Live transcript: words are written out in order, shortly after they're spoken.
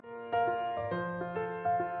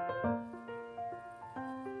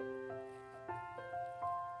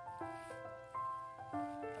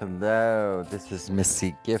Hello, this is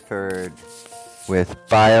Missy Gifford with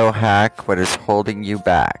Biohack, What is Holding You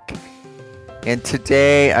Back? And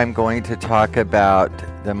today I'm going to talk about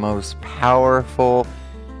the most powerful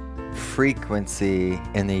frequency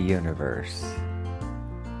in the universe.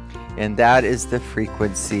 And that is the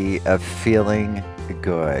frequency of feeling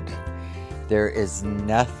good. There is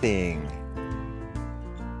nothing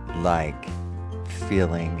like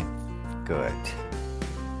feeling good.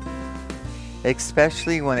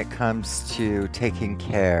 Especially when it comes to taking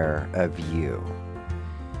care of you.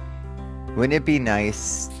 Wouldn't it be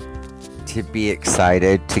nice to be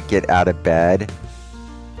excited to get out of bed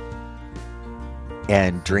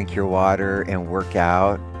and drink your water and work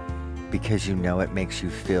out because you know it makes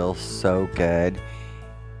you feel so good?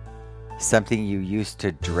 Something you used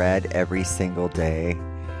to dread every single day,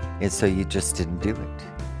 and so you just didn't do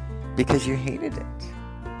it because you hated it.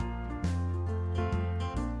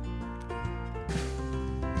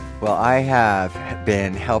 Well, I have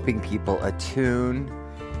been helping people attune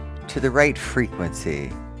to the right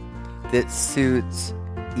frequency that suits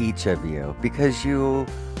each of you because you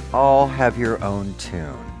all have your own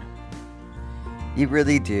tune. You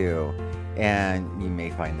really do. And you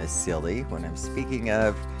may find this silly when I'm speaking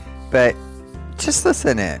of, but just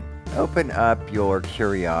listen in. Open up your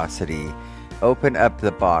curiosity. Open up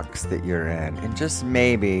the box that you're in. And just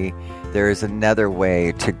maybe there is another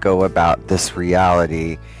way to go about this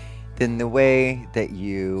reality than the way that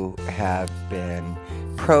you have been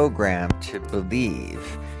programmed to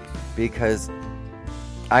believe. Because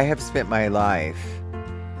I have spent my life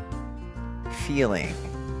feeling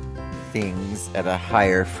things at a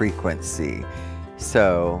higher frequency.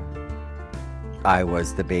 So I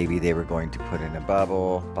was the baby they were going to put in a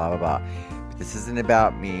bubble, blah, blah, blah. But this isn't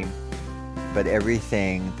about me, but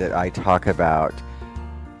everything that I talk about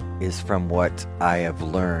is from what I have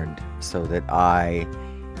learned so that I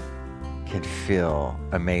can feel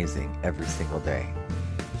amazing every single day.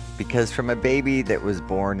 Because from a baby that was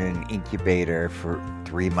born in an incubator for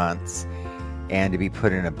 3 months and to be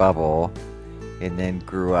put in a bubble and then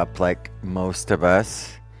grew up like most of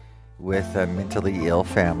us with a mentally ill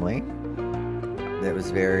family that was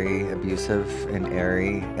very abusive in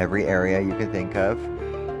every area you could think of,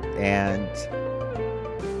 and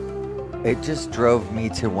it just drove me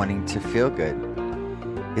to wanting to feel good.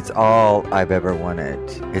 It's all I've ever wanted.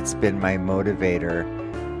 It's been my motivator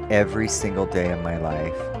every single day of my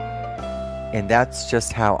life. And that's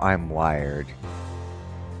just how I'm wired.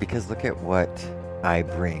 Because look at what I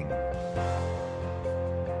bring.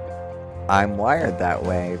 I'm wired that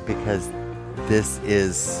way because this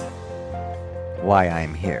is why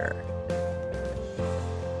I'm here.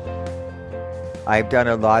 I've done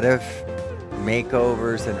a lot of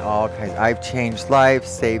makeovers and all kinds. I've changed lives,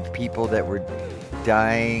 saved people that were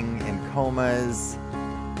dying in comas,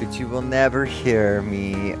 but you will never hear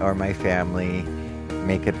me or my family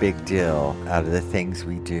make a big deal out of the things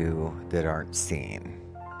we do that aren't seen.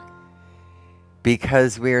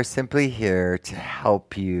 Because we are simply here to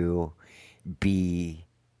help you be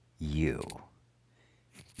you.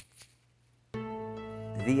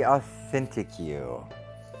 The authentic you.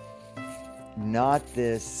 Not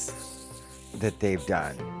this that they've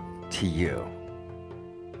done to you.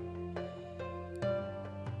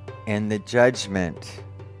 And the judgment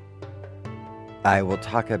I will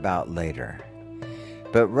talk about later.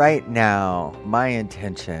 But right now, my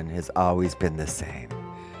intention has always been the same.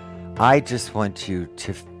 I just want you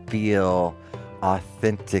to feel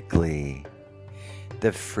authentically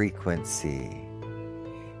the frequency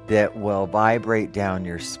that will vibrate down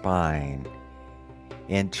your spine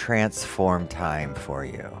and transform time for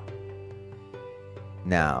you.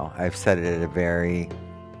 Now, I've said it at a very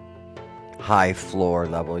high floor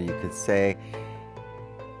level, you could say,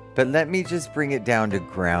 but let me just bring it down to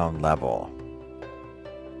ground level.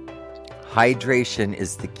 Hydration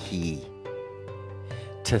is the key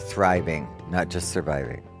to thriving, not just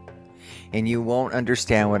surviving. And you won't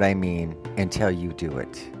understand what I mean until you do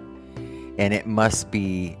it. And it must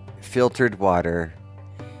be filtered water,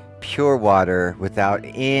 pure water without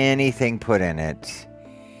anything put in it,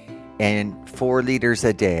 and 4 liters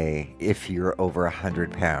a day if you're over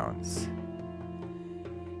 100 pounds.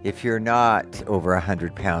 If you're not over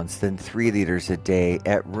 100 pounds, then 3 liters a day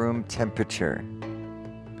at room temperature.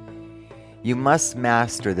 You must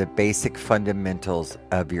master the basic fundamentals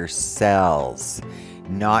of your cells,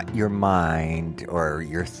 not your mind or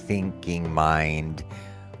your thinking mind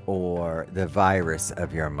or the virus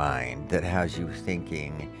of your mind that has you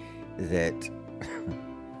thinking that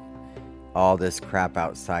all this crap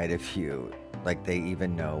outside of you, like they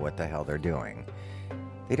even know what the hell they're doing.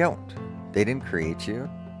 They don't. They didn't create you.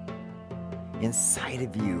 inside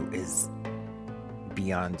of you is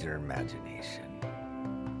beyond your imagination.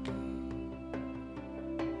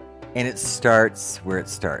 And it starts where it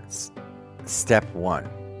starts. Step 1.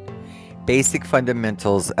 Basic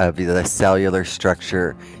fundamentals of the cellular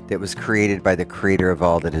structure that was created by the creator of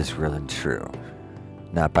all that is real and true,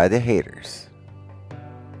 not by the haters.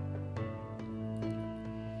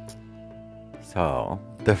 So,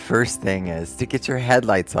 the first thing is to get your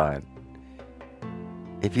headlights on.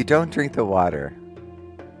 If you don't drink the water,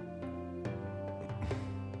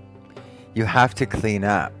 you have to clean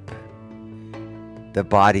up the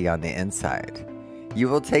body on the inside. You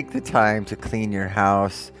will take the time to clean your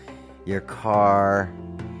house, your car,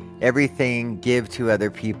 everything, give to other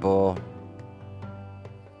people,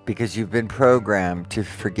 because you've been programmed to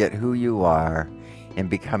forget who you are and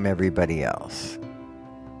become everybody else.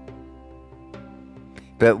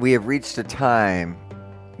 But we have reached a time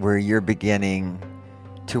where you're beginning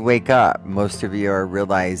to wake up. Most of you are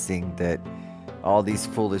realizing that all these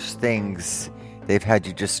foolish things they've had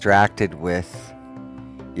you distracted with,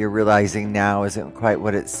 you're realizing now isn't quite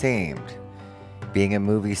what it seemed. Being a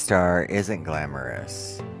movie star isn't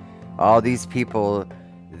glamorous. All these people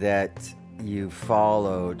that you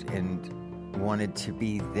followed and wanted to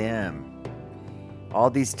be them, all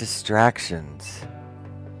these distractions,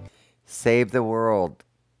 save the world,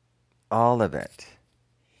 all of it.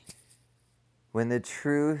 When the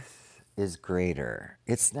truth is greater,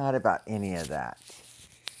 it's not about any of that.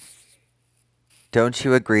 Don't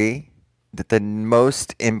you agree that the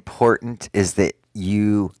most important is that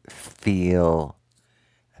you feel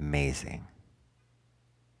amazing?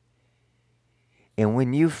 And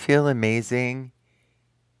when you feel amazing,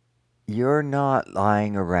 you're not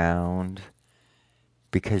lying around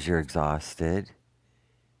because you're exhausted.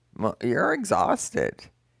 You're exhausted.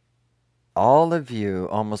 All of you,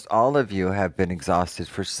 almost all of you, have been exhausted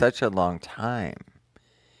for such a long time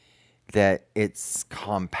that it's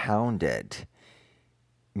compounded,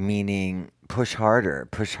 meaning push harder,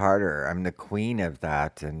 push harder. I'm the queen of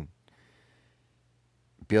that, and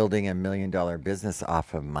building $1 million business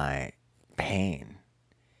off of my pain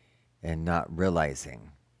and not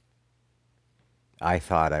realizing. I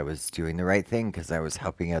thought I was doing the right thing because I was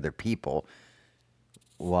helping other people.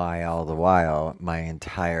 Why all the while my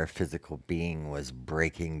entire physical being was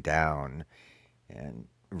breaking down and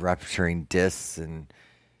rupturing discs, and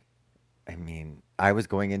I was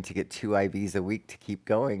going in to get 2 IVs a week to keep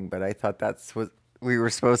going, but I thought that's what we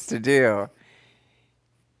were supposed to do.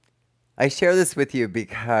 I share this with you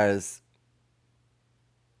because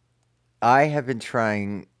I have been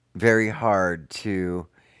trying very hard to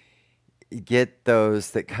get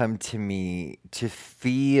those that come to me to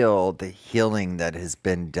feel the healing that has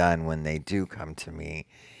been done when they do come to me.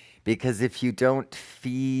 Because if you don't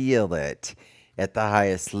feel it at the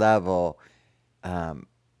highest level, then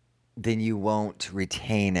you won't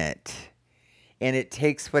retain it. And it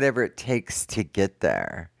takes whatever it takes to get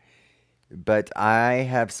there. But I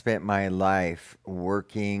have spent my life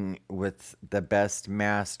working with the best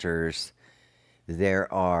masters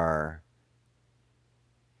there are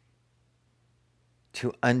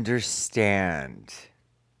to understand.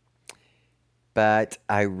 But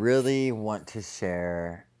I really want to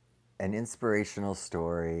share an inspirational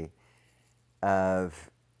story of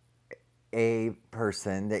a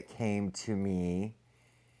person that came to me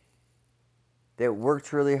that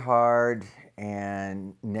worked really hard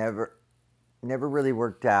and never really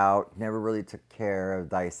worked out, never really took care of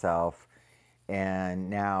thyself, and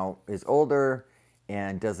now is older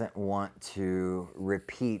and doesn't want to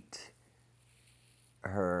repeat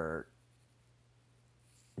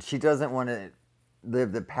she doesn't want to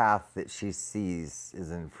live the path that she sees is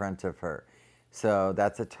in front of her. So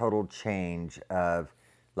that's a total change of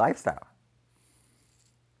lifestyle.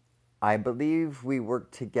 I believe we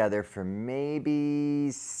worked together for maybe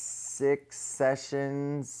 6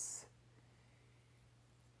 sessions.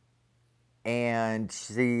 And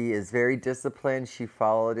she is very disciplined. She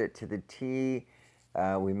followed it to the T.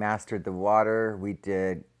 We mastered the water. We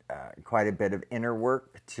did quite a bit of inner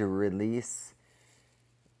work to release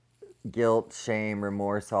guilt, shame,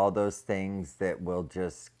 remorse, all those things that will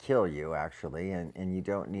just kill you, actually. And you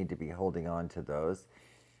don't need to be holding on to those.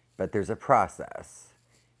 But there's a process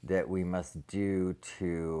that we must do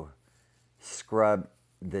to scrub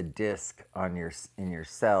the disc on in your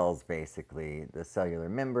cells, basically, the cellular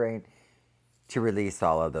membrane, to release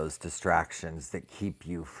all of those distractions that keep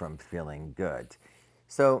you from feeling good.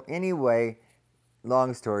 So anyway,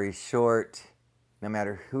 long story short, no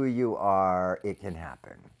matter who you are, it can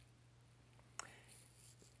happen.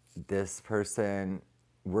 This person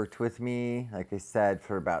worked with me, like I said,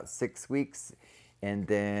 for about 6 weeks. And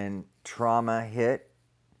then trauma hit,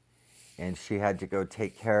 and she had to go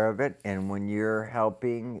take care of it. And when you're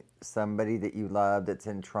helping somebody that you love that's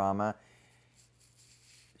in trauma,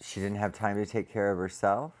 she didn't have time to take care of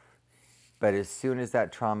herself. But as soon as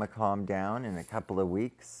that trauma calmed down in a couple of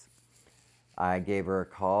weeks, I gave her a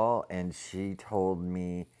call, and she told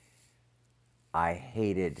me I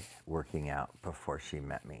hated working out before she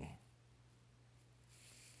met me.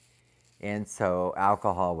 And so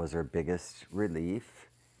alcohol was her biggest relief.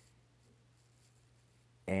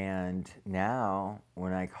 And now,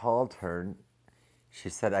 when I called her, she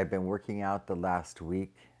said, I've been working out the last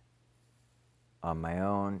week on my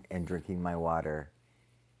own and drinking my water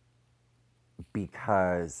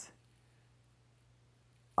because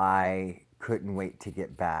I couldn't wait to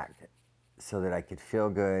get back so that I could feel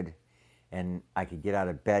good and I could get out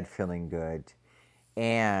of bed feeling good.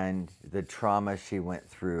 And the trauma she went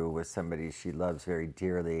through with somebody she loves very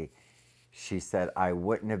dearly, she said, I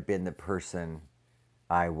wouldn't have been the person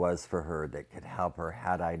I was for her that could help her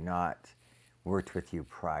had I not worked with you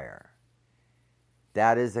prior.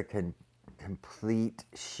 That is a complete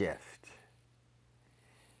shift.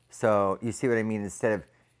 So you see what I mean? Instead of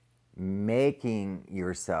making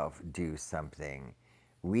yourself do something,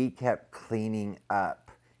 we kept cleaning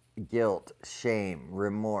up guilt, shame,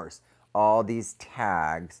 remorse, all these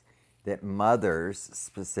tags that mothers,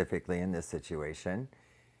 specifically in this situation,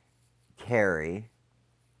 carry.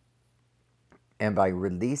 And by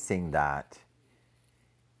releasing that,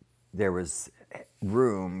 there was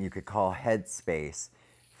room, you could call headspace,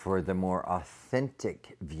 for the more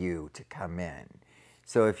authentic view to come in.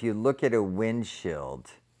 So if you look at a windshield,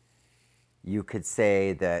 you could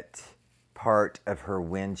say that part of her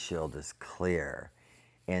windshield is clear,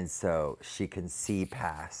 and so she can see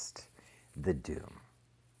past the doom.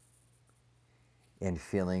 And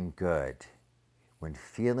feeling good, when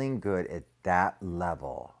feeling good at that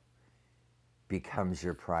level becomes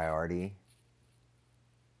your priority,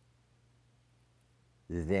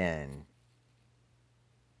 then,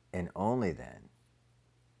 and only then,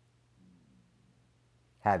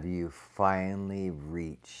 have you finally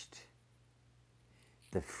reached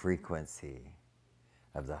the frequency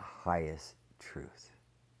of the highest truth.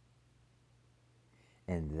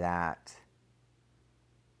 And that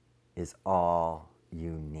is all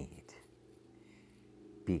you need.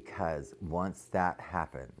 Because once that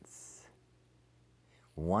happens,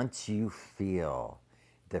 once you feel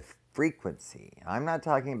the frequency, I'm not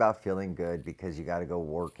talking about feeling good because you got to go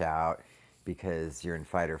work out because you're in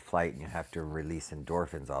fight or flight and you have to release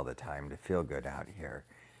endorphins all the time to feel good out here.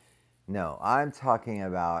 No, I'm talking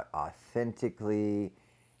about authentically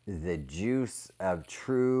the juice of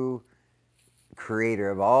true creator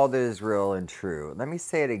of all that is real and true. Let me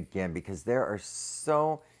say it again because there are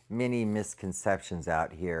so many misconceptions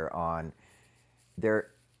out here on,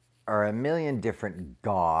 there are a million different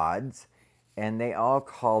gods and they all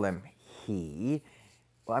call him he.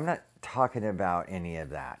 Well, I'm not talking about any of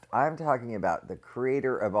that. I'm talking about the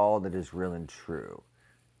creator of all that is real and true.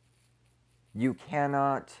 You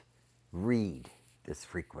cannot read this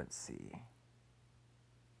frequency.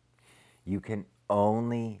 You can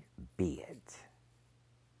only be it.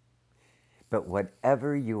 But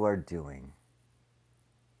whatever you are doing,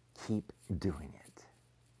 keep doing it.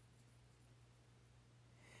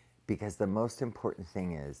 Because the most important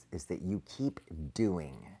thing is that you keep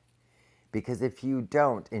doing. Because if you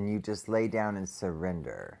don't and you just lay down and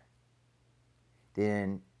surrender,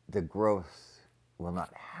 then the growth will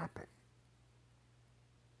not happen.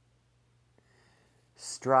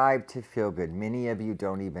 Strive to feel good. Many of you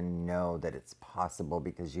don't even know that it's possible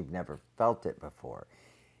because you've never felt it before.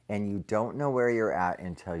 And you don't know where you're at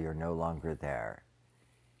until you're no longer there.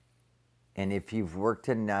 And if you've worked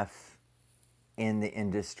enough in the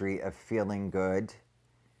industry of feeling good,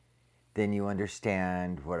 then you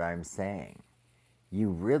understand what I'm saying. You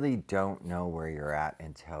really don't know where you're at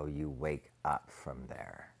until you wake up from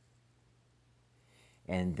there.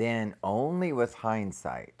 And then only with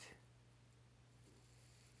hindsight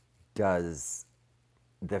does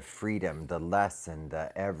the freedom, the lesson,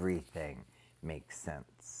 the everything make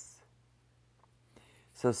sense.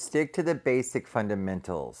 So stick to the basic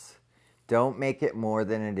fundamentals. Don't make it more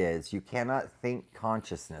than it is. You cannot think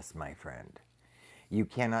consciousness, my friend. You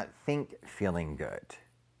cannot think feeling good.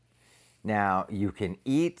 Now, you can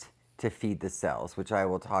eat to feed the cells, which I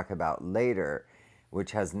will talk about later,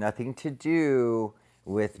 which has nothing to do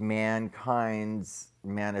with mankind's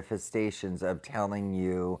manifestations of telling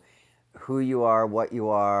you who you are, what you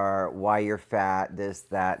are, why you're fat, this,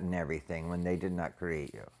 that, and everything, when they did not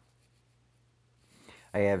create you.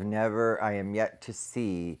 I am yet to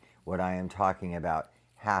see what I am talking about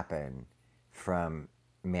happen from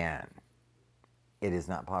man. It is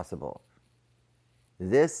not possible.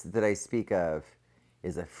 This that I speak of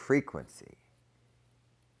is a frequency.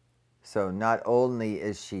 So not only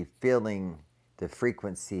is she feeling the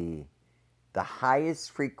frequency, the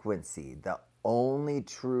highest frequency, the only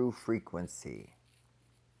true frequency,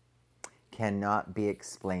 cannot be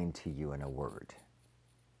explained to you in a word.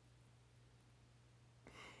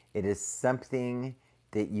 It is something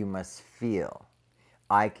that you must feel.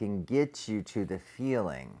 I can get you to the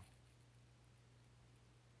feeling,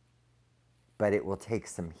 but it will take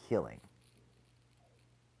some healing.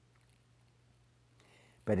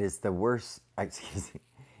 But it's the worst, excuse me,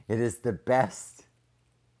 it is the best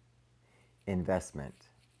investment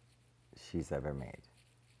she's ever made.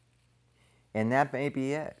 And that may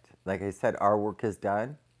be it. Like I said, our work is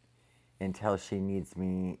done until she needs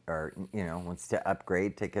me or, wants to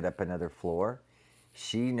upgrade, take it up another floor.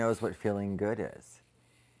 She knows what feeling good is.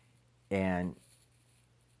 And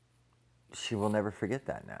she will never forget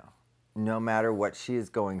that now. No matter what she is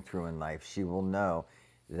going through in life, she will know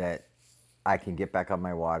that I can get back on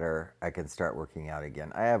my water. I can start working out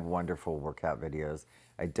again. I have wonderful workout videos.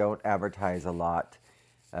 I don't advertise a lot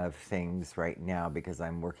of things right now because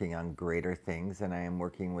I'm working on greater things and I am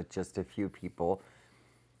working with just a few people.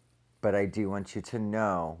 But I do want you to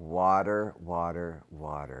know water, water,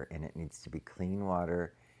 water. And it needs to be clean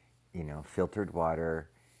water, filtered water.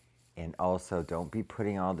 And also don't be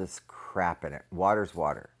putting all this crap in it. Water's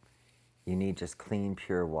water. You need just clean,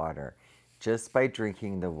 pure water. Just by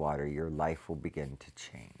drinking the water, your life will begin to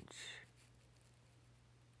change.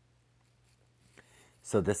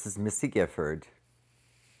 So this is Missy Gifford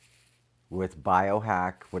with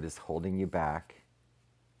Biohack, What is Holding You Back.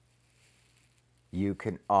 You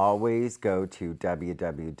can always go to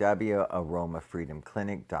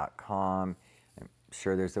www.aromafreedomclinic.com. I'm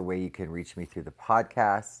sure there's a way you can reach me through the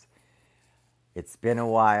podcast. It's been a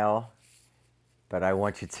while, but I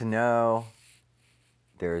want you to know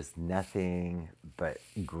there's nothing but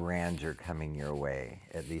grandeur coming your way,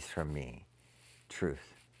 at least from me.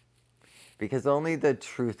 Truth. Because only the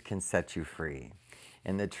truth can set you free.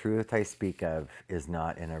 And the truth I speak of is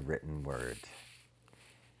not in a written word.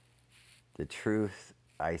 The truth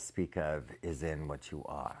I speak of is in what you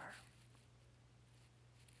are.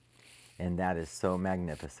 And that is so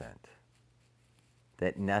magnificent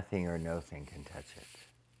that nothing or nothing can touch it.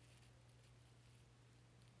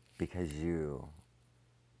 Because you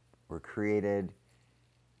were created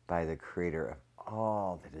by the creator of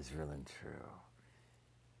all that is real and true.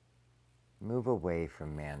 Move away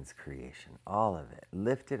from man's creation, all of it.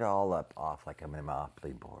 Lift it all up off like a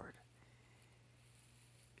Monopoly board.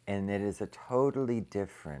 And it is a totally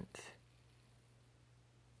different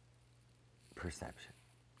perception,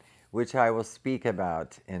 which I will speak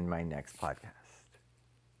about in my next podcast,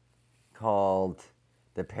 called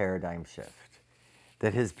The Paradigm Shift,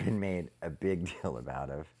 that has been made a big deal about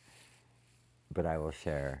of, but I will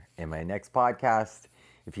share in my next podcast.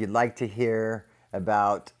 If you'd like to hear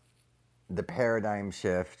about the paradigm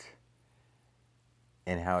shift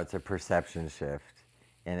and how it's a perception shift,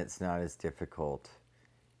 and it's not as difficult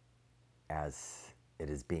as it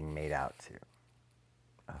is being made out to.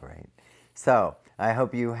 All right. So I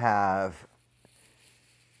hope you have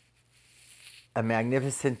a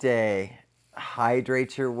magnificent day.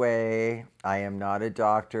 Hydrate your way. I am not a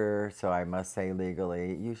doctor, so I must say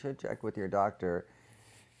legally, you should check with your doctor.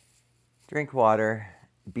 Drink water.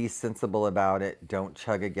 Be sensible about it. Don't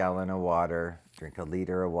chug a gallon of water. Drink a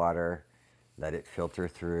liter of water. Let it filter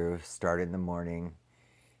through. Start in the morning.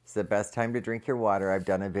 It's the best time to drink your water. I've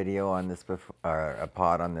done a video on this before, or a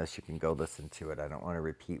pod on this. You can go listen to it. I don't want to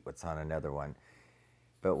repeat what's on another one.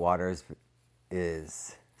 But water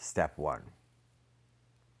is step one.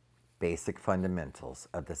 Basic fundamentals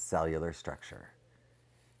of the cellular structure.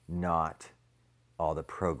 Not all the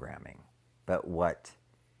programming, but what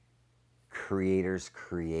Creator's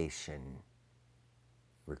creation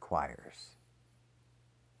requires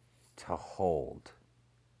to hold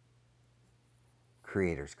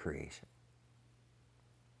Creator's creation.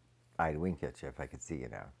 I'd wink at you if I could see you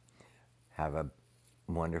now. Have a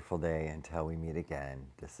wonderful day until we meet again.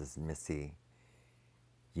 This is Missy.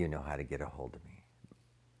 You know how to get a hold of me.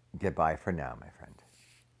 Goodbye for now, my friend.